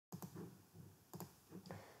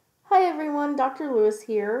Hi everyone, Dr. Lewis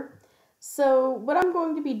here. So what I'm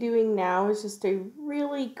going to be doing now is just a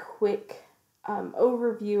really quick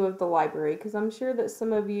overview of the library because I'm sure that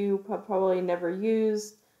some of you have probably never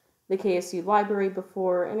used the KSU library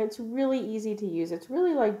before, and it's really easy to use. It's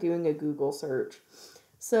really like doing a Google search.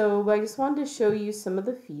 So I just wanted to show you some of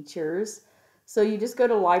the features. So you just go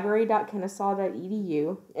to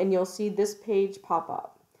library.kennesaw.edu and you'll see this page pop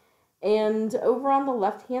up. And over on the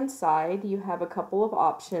left-hand side, you have a couple of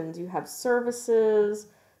options. You have services.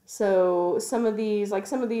 So some of these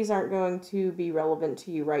aren't going to be relevant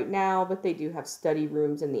to you right now, but they do have study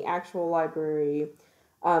rooms in the actual library.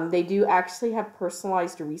 They do actually have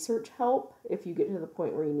personalized research help if you get to the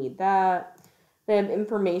point where you need that. They have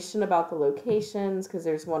information about the locations because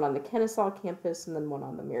there's one on the Kennesaw campus and then one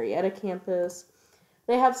on the Marietta campus.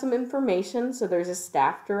 They have some information, so there's a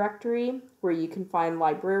staff directory where you can find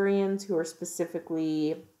librarians who are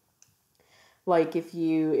specifically, like if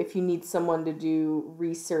you need someone to do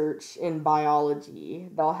research in biology,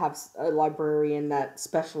 they'll have a librarian that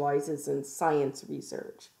specializes in science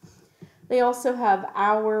research. They also have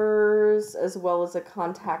hours as well as a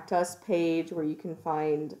contact us page where you can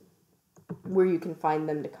find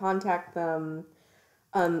them to contact them.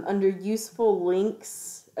 Under useful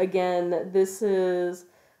links, again, this is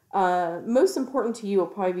most important to you will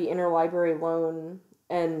probably be Interlibrary Loan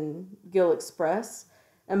and Gill Express.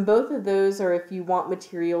 And both of those are if you want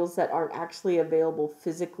materials that aren't actually available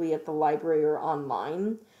physically at the library or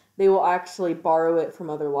online. They will actually borrow it from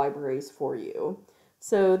other libraries for you.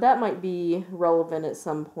 So that might be relevant at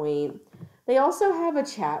some point. They also have a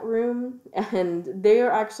chat room, and they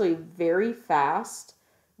are actually very fast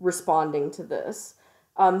responding to this.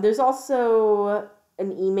 There's also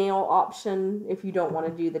an email option if you don't want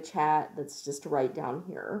to do the chat. That's just right down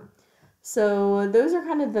here. So those are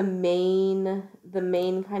kind of the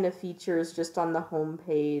main kind of features just on the home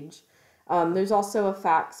page. There's also a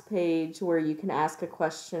fax page where you can ask a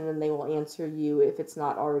question and they will answer you if it's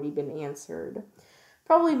not already been answered.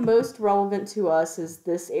 Probably most relevant to us is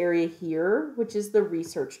this area here, which is the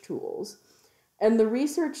research tools. And the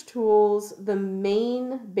research tools, the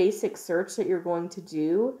main basic search that you're going to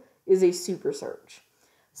do is a super search.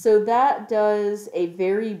 So that does a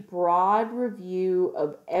very broad review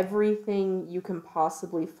of everything you can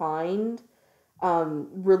possibly find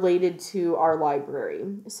related to our library.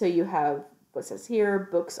 So you have what says here,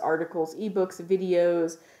 books, articles, ebooks,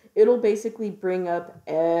 videos. It'll basically bring up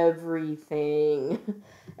everything.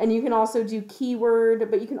 And you can also do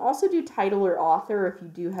keyword, but you can also do title or author if you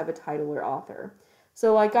do have a title or author.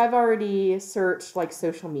 So like I've already searched like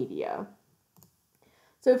social media.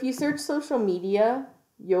 So if you search social media,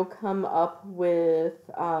 you'll come up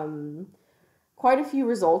with quite a few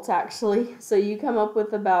results actually. So you come up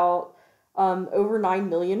with about over 9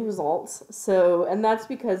 million results. So, and that's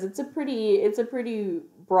because it's a pretty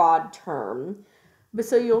broad term. But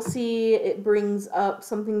so you'll see it brings up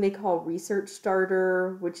something they call Research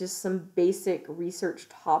Starter, which is some basic research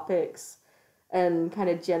topics and kind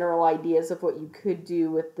of general ideas of what you could do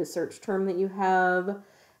with the search term that you have.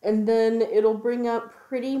 And then it'll bring up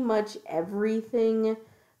pretty much everything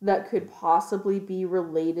that could possibly be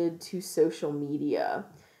related to social media.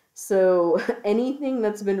 So anything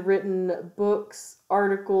that's been written, books,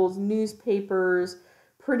 articles, newspapers,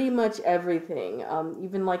 pretty much everything,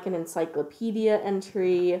 even like an encyclopedia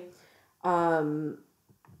entry.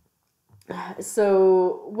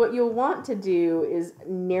 So what you'll want to do is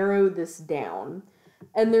narrow this down.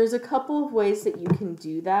 And there's a couple of ways that you can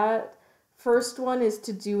do that. First one is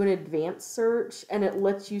to do an advanced search, and it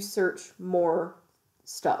lets you search more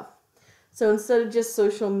stuff. So instead of just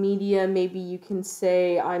social media, maybe you can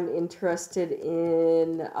say, I'm interested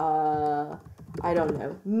in, I don't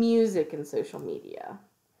know, music and social media.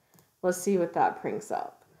 Let's see what that brings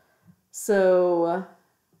up. So,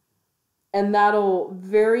 and that'll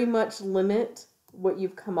very much limit what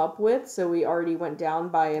you've come up with. So we already went down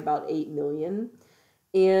by about 8 million.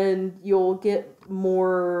 And you'll get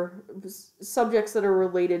more subjects that are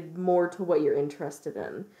related more to what you're interested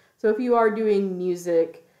in. So if you are doing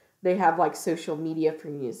music, they have like social media for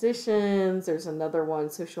musicians. There's another one,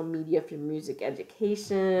 social media for music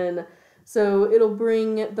education. So it'll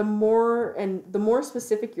bring the more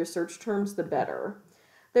specific your search terms, the better.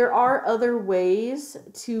 There are other ways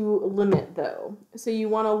to limit though. So you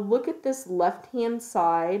want to look at this left-hand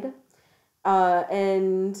side,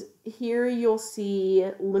 and here you'll see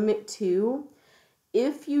limit to.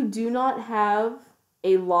 If you do not have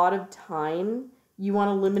a lot of time, you want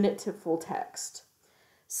to limit it to full text.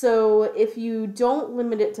 So if you don't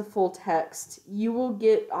limit it to full text, you will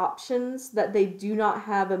get options that they do not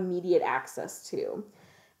have immediate access to.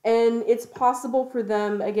 And it's possible for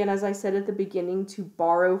them, again, as I said at the beginning, to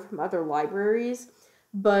borrow from other libraries.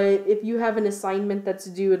 But if you have an assignment that's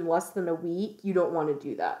due in less than a week, you don't want to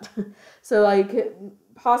do that. So, like,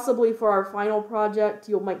 possibly for our final project,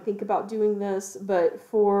 you might think about doing this, but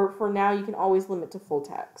for now, you can always limit to full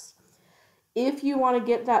text. If you want to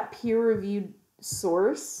get that peer-reviewed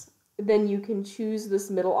source, then you can choose this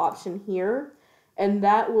middle option here, and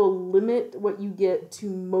that will limit what you get to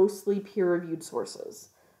mostly peer-reviewed sources.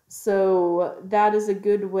 So that is a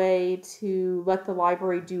good way to let the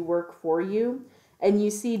library do work for you. And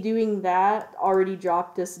you see doing that already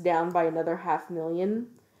dropped us down by another 500,000.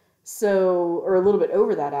 So, or a little bit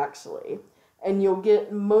over that actually. And you'll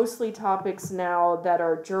get mostly topics now that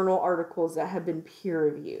are journal articles that have been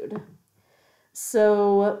peer-reviewed.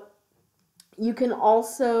 So you can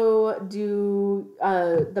also do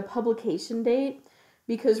the publication date,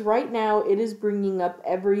 because right now it is bringing up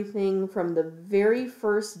everything from the very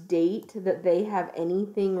first date that they have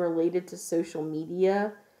anything related to social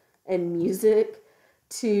media and music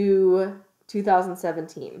to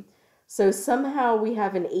 2017. So somehow we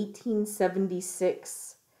have an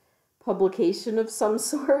 1876 publication of some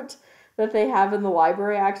sort that they have in the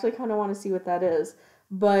library. I actually kind of want to see what that is.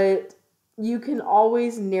 But you can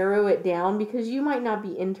always narrow it down because you might not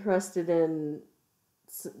be interested in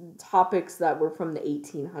topics that were from the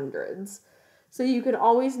 1800s. So you can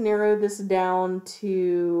always narrow this down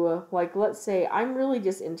to, like, let's say I'm really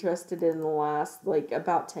just interested in the last, like,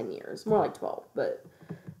 about 10 years, more like 12, but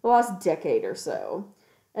the last decade or so.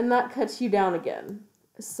 And that cuts you down again.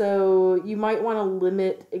 So you might want to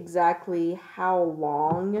limit exactly how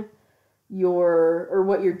long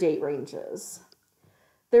what your date range is.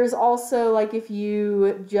 There's also, like, if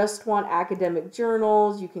you just want academic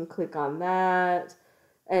journals, you can click on that.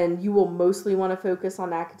 And you will mostly want to focus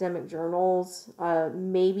on academic journals,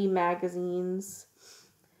 maybe magazines.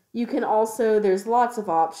 You can also, there's lots of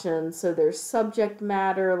options. So there's subject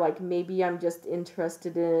matter, like maybe I'm just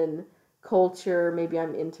interested in culture, maybe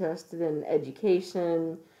I'm interested in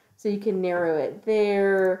education. So you can narrow it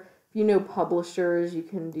there. If you know publishers, you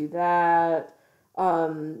can do that.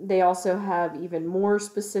 They also have even more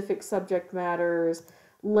specific subject matters.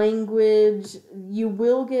 Language, you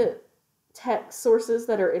will get text sources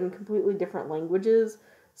that are in completely different languages.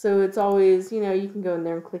 So it's always, you can go in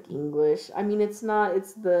there and click English. I mean, it's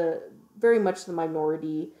very much the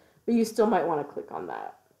minority, but you still might want to click on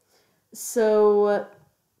that. So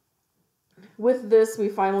with this,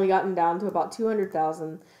 we've finally gotten down to about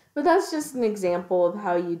 200,000. But that's just an example of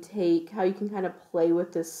how you can kind of play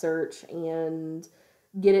with this search and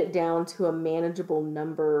get it down to a manageable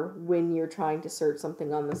number when you're trying to search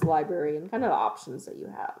something on this library and kind of the options that you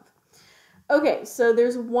have. Okay, so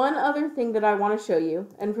there's one other thing that I want to show you,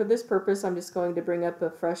 and for this purpose, I'm just going to bring up a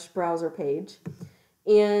fresh browser page.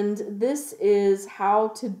 And this is how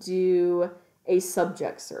to do a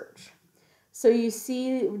subject search. So you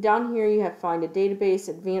see down here you have find a database,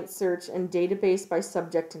 advanced search, and database by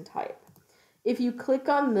subject and type. If you click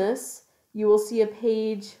on this, you will see a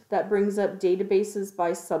page that brings up databases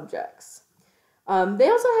by subjects. They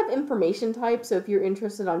also have information types, so if you're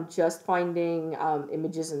interested on just finding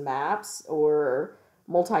images and maps or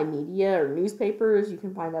multimedia or newspapers, you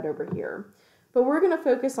can find that over here. But we're going to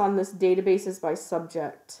focus on this databases by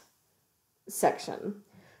subject section.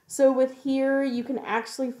 So with here, you can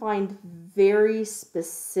actually find very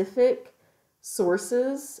specific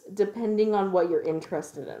sources depending on what you're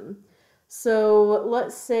interested in. So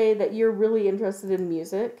let's say that you're really interested in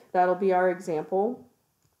music. That'll be our example.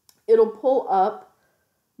 It'll pull up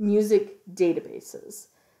music databases.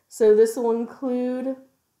 So this will include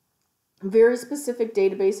very specific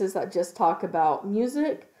databases that just talk about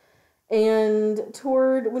music. And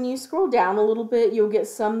when you scroll down a little bit, you'll get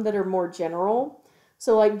some that are more general.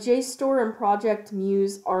 So like JSTOR and Project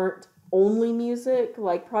Muse aren't only music.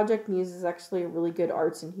 Like Project Muse is actually a really good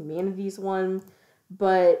arts and humanities one,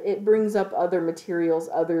 but it brings up other materials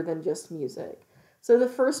other than just music. So the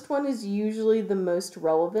first one is usually the most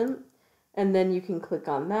relevant, and then you can click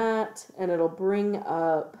on that, and it'll bring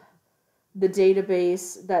up the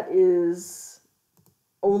database that is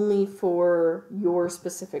only for your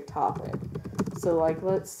specific topic. So like,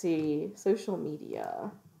 let's see, social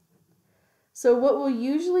media. So what will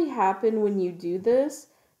usually happen when you do this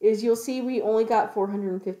is you'll see we only got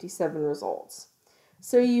 457 results.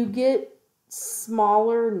 So you get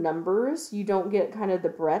smaller numbers. You don't get kind of the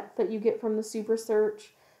breadth that you get from the super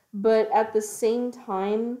search, but at the same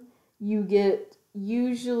time, you'll get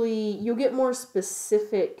more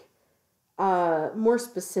specific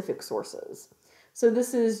sources. So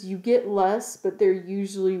this is, you get less, but they're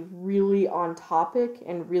usually really on topic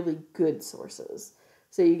and really good sources.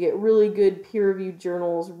 So you get really good peer-reviewed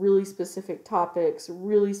journals, really specific topics,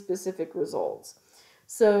 really specific results.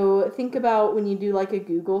 So think about when you do like a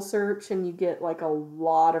Google search and you get like a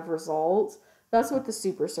lot of results. That's what the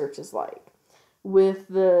super search is like. With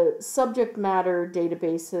the subject matter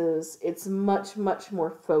databases, it's much, much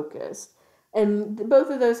more focused. And both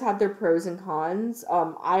of those have their pros and cons.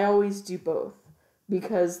 I always do both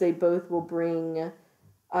because they both will bring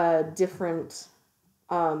different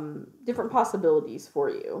different possibilities for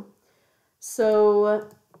you. So,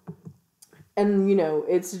 and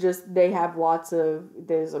it's just they have lots of,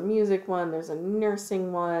 there's a music one, there's a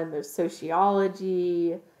nursing one, there's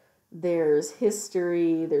sociology, there's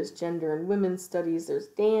history, there's gender and women's studies, there's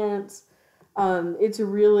dance.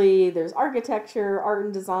 There's architecture, art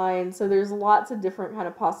and design, so there's lots of different kind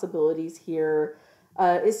of possibilities here.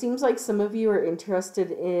 It seems like some of you are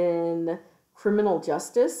interested in criminal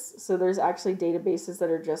justice, so there's actually databases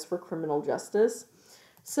that are just for criminal justice.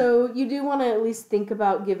 So you do want to at least think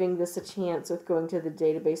about giving this a chance with going to the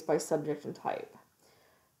database by subject and type.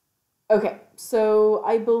 Okay, so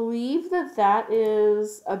I believe that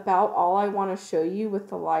is about all I want to show you with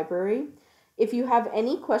the library. If you have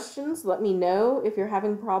any questions, let me know. If you're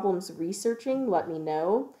having problems researching, let me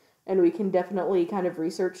know, and we can definitely kind of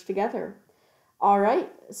research together. All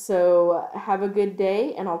right, so have a good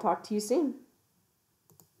day, and I'll talk to you soon.